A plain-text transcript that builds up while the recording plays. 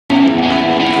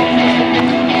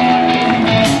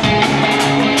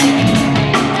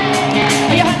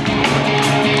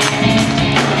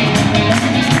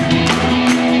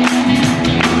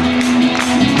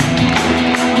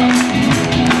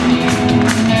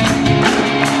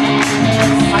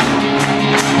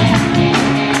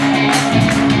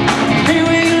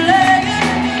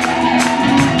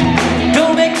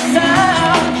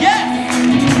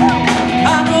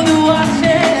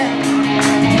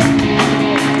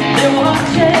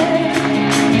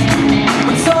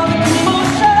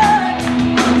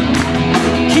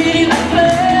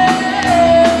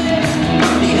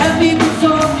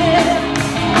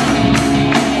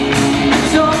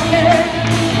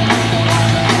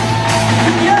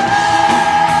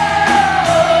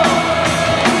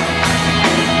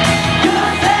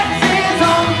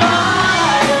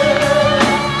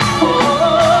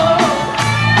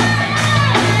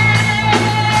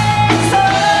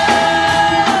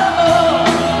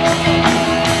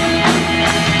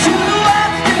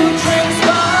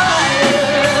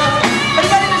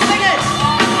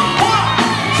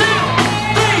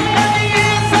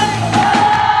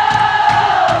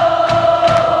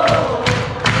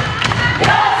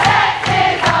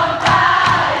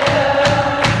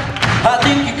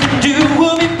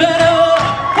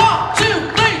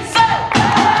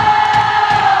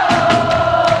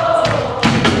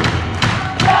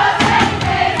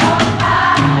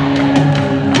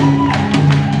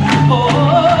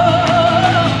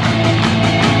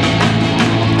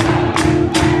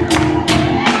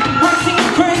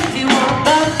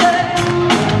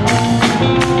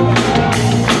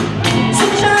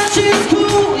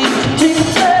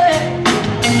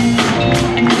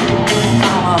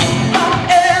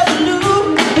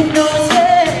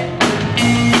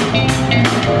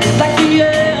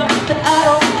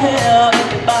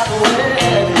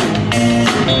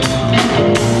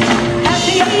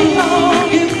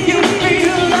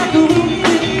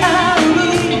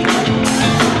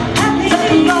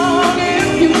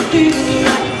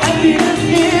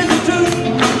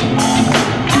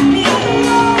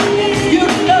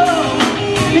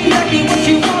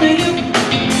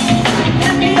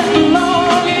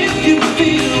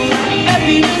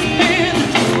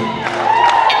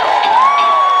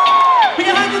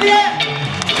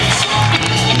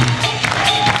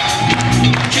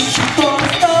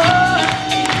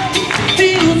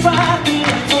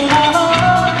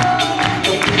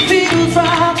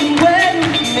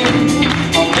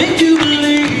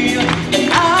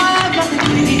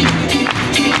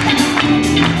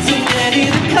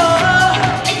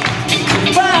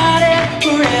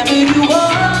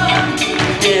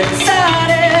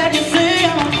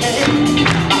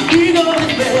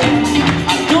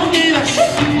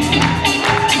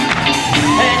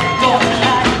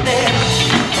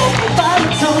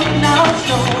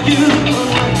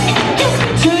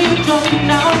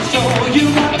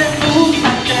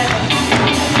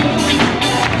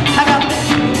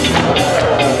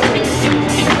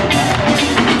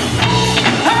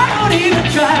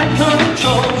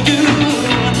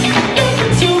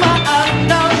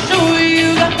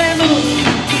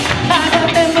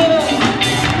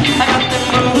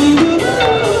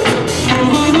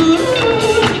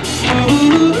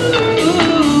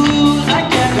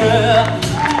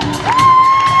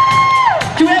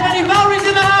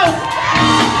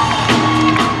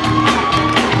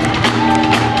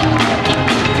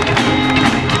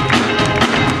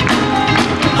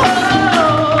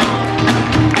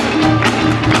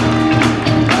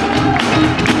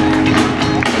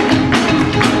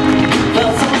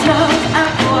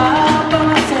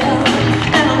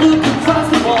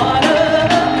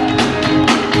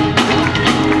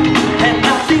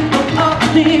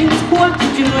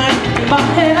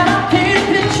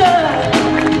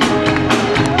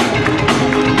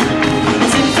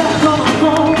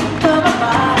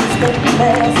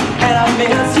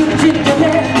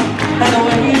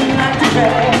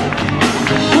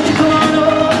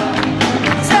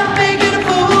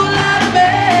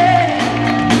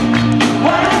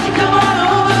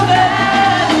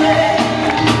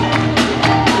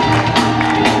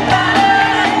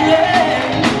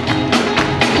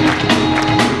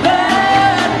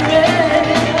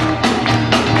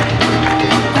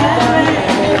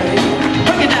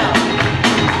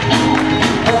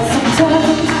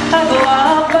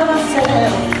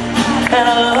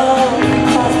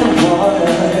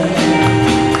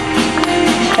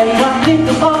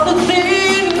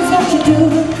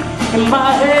In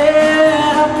my head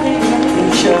I paint a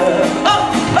picture.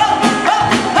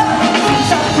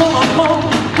 Since I come home,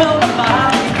 well my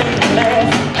body's getting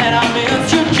less, and I miss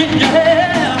your ginger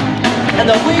hair and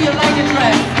the way you like it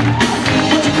dressed.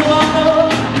 Won't you come on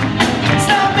up,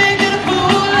 stop making a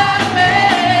fool out of me?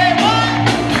 What?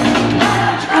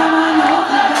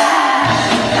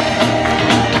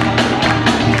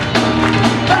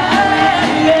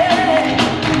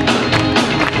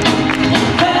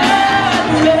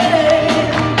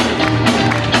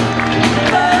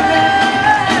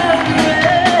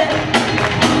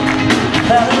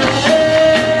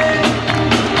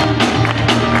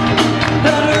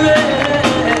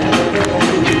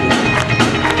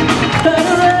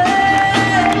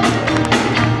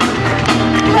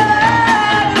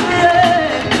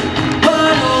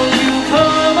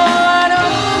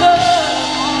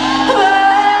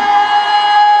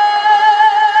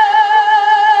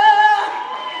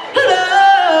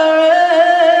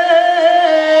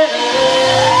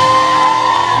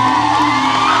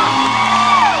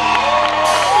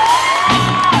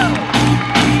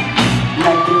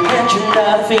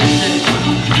 Won't you come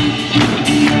on over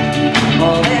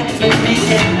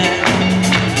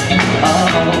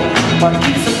what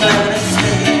keeps the planet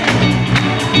spinning?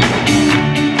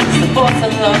 It's the force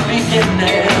of love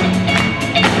beginning.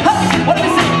 Ha! What do we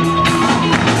say?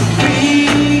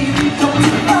 We've come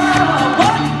too far.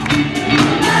 What?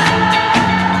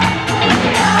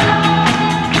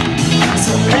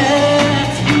 So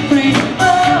let's breathe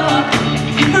up,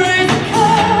 breathe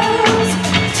close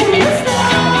to the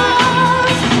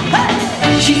stars.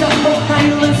 Hey! She's up all night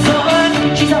with the sun.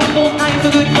 She's up all night for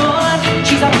good fun.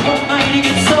 She's up all night to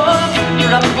get sun.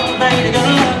 We're up all night to get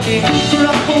lucky. We're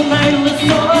up all night in the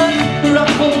sun. We're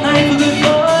up all night for good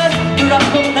fun. We're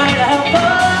up all night to have fun.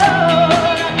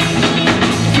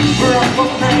 We're up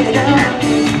all night to get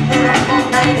lucky. We're up all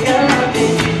night to get lucky.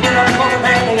 We're up all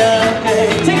night to get lucky.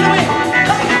 Take it away.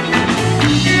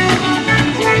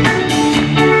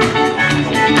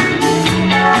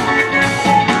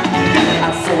 I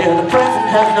said the present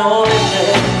has no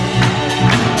limit.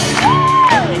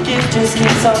 Your gift just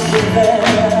keeps on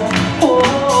giving.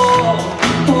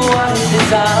 What is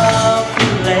this I'm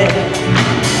feeling?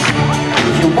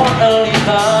 If you wanna leave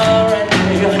our end,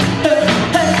 hey,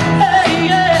 hey, hey,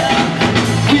 yeah.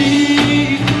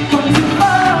 We've come too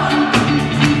far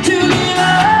to give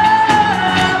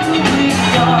up who we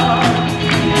are.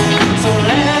 So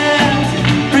let's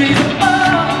breathe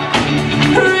apart,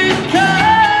 breathe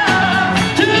calm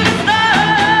to the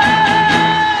stars.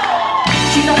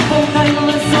 She's up all night on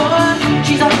the sun.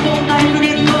 She's up all night to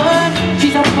get fun.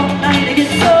 She's up all night to get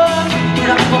sun.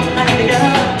 We're up all night to get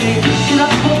lucky. We're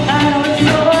up all night on the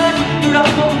sun. We're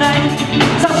up all night.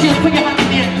 So she'll put your hands in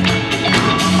the air.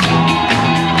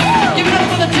 Give it up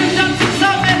for the two dancing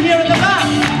songmen here in the back.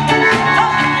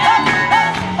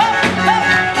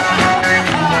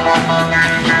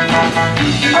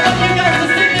 I want you guys to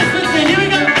sing this with me. Here we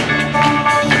go.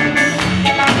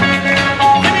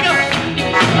 Here we go.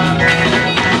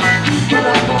 We're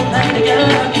up all night to get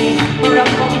lucky. We're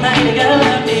up all night to get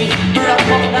lucky. We're up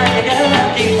all night to get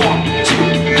lucky. 1, 2,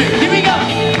 3. Here we go.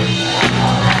 We're up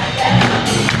all night to get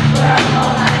lucky. We're up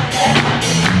all night to get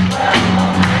lucky. We're up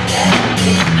all night to get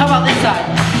lucky. How about this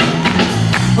side?